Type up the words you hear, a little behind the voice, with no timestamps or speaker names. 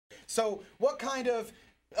So what kind of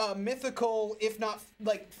mythical, if not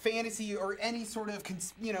like fantasy or any sort of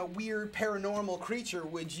weird paranormal creature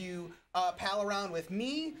would you pal around with?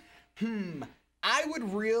 Me? I would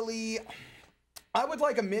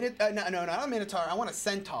like a no, not a minotaur. I want a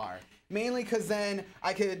centaur. Mainly because then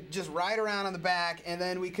I could just ride around on the back, and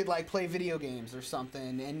then we could like play video games or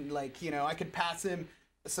something, and like I could pass him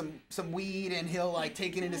some weed, and he'll like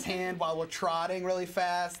take it in his hand while we're trotting really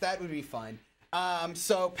fast. That would be fun.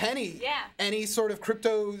 So Penny, any sort of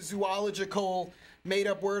cryptozoological made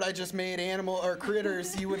up word I just made, animal or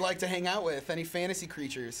critters you would like to hang out with? Any fantasy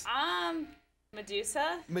creatures?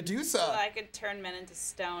 Medusa. Medusa. So I could turn men into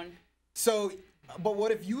stone. So, but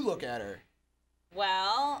what if you look at her?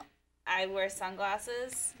 Well, I'd wear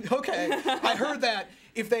sunglasses. Okay, I heard that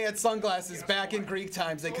if they had sunglasses back in Greek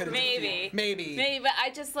times, they could have. Maybe, but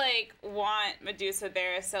I just like want Medusa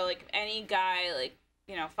there, so like any guy like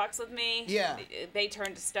fucks with me, they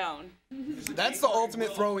turn to stone. That's the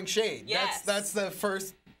ultimate throwing shade. Yes. That's the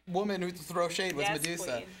first woman who throw shade was Medusa.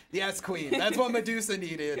 Queen. Yes, queen. That's what Medusa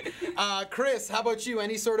needed. Chris, how about you?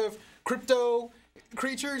 Any sort of crypto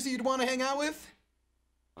creatures you'd want to hang out with?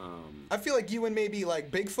 I feel like you and maybe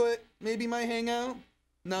like Bigfoot maybe might hang out.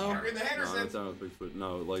 No? No, not down with Bigfoot.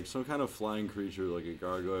 No, like some kind of flying creature like a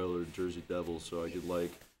gargoyle or a Jersey Devil, so I could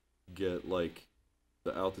like get like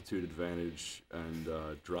the altitude advantage and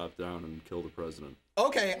drop down and kill the president.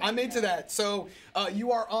 Okay, I'm into that. So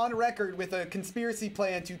you are on record with a conspiracy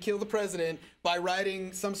plan to kill the president by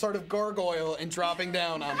riding some sort of gargoyle and dropping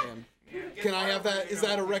down on him. Can I have that? Is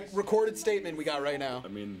that a recorded statement we got right now? I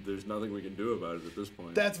mean, there's nothing we can do about it at this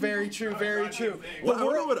point. That's very true, very true. Well, I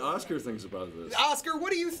wonder what Oscar thinks about this. Oscar,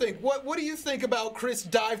 what do you think? What do you think about Chris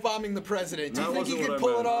dive bombing the president? Do you think he could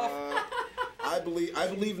pull it off? I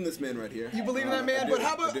believe in this man right here. You believe in that man? But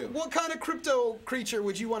how about what kind of crypto creature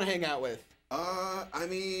would you want to hang out with? I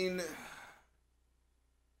mean,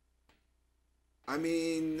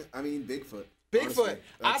 Bigfoot. Bigfoot.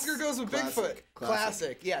 Oscar goes with Bigfoot.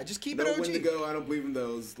 Classic. Yeah, just keep it OG. No Wendigo, I don't believe in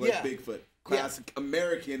those. Like Bigfoot. Classic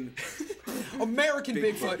American. American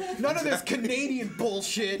Bigfoot. None of this Canadian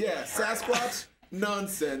bullshit. Yeah, Sasquatch,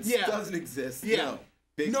 nonsense. Yeah. Doesn't exist. Yeah.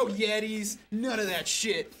 No Yetis. None of that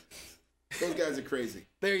shit. Those guys are crazy.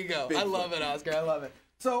 There you go. Bigfoot. I love it, Oscar. I love it.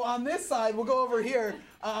 So on this side, we'll go over here.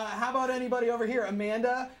 How about anybody over here?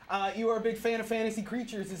 Amanda, you are a big fan of fantasy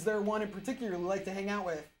creatures. Is there one in particular you like to hang out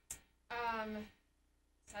with?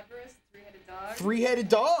 Cerberus, three-headed dog. Three-headed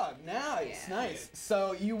dog. Nice, nice.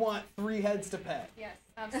 So you want 3 heads to pet. Yes,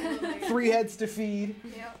 absolutely. 3 heads to feed.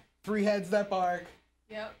 Yep. 3 heads that bark.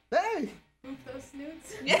 Yep. Hey! Move those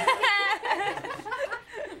snoots. Yeah.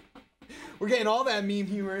 We're getting all that meme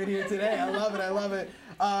humor in here today. I love it. I love it.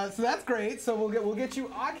 So that's great. So we'll get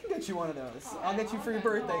you. I can get you one of those. I'll get you for your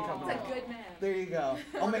birthday coming That's up. a good man. There you go.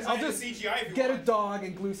 I'll just get a dog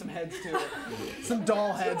and glue some heads to it. Some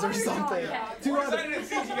doll heads or something.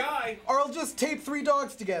 CGI. Or I'll just tape 3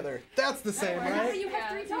 dogs together. That's the same, right? You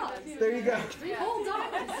have 3 dogs. There you go. 3 whole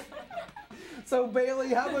dogs. So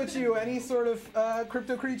Bailey, how about you? Any sort of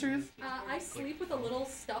crypto creatures? I sleep with a little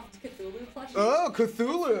stuffed Cthulhu plushie. Oh, He sleeps in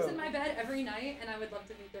Cthulhu. my bed every night, and I would love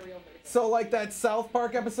to meet the real person. So like that South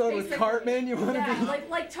Park episode with Cartman, you want to be?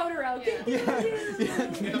 like Totoro.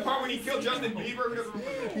 In the part when he killed Justin Bieber.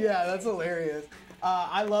 Yeah, that's hilarious.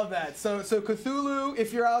 I love that. So Cthulhu,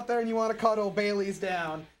 if you're out there and you want to cuddle, Bailey's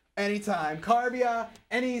down anytime. Carbia,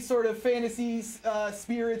 any sort of fantasy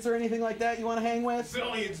spirits or anything like that you want to hang with?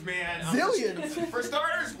 Zillions, man. Zillions. For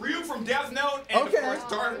starters, Ryuk from Death Note, and Okay. of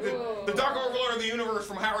course, the Dark Overlord of the Universe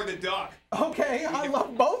from Howard the Duck. Okay, I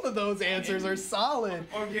love both of those answers. Are solid.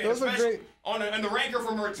 Okay, Those are great. And the Rancor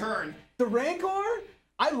from Return. The Rancor?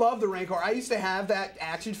 I love the Rancor. I used to have that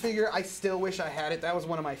action figure. I still wish I had it. That was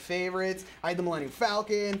one of my favorites. I had the Millennium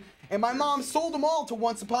Falcon. And my mom sold them all to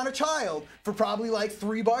Once Upon a Child for probably like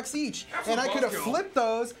 $3 each. And I could have flipped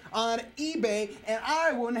those on eBay and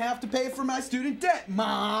I wouldn't have to pay for my student debt,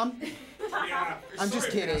 Mom. Yeah, I'm just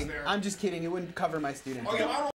kidding. I'm just kidding. It wouldn't cover my student debt.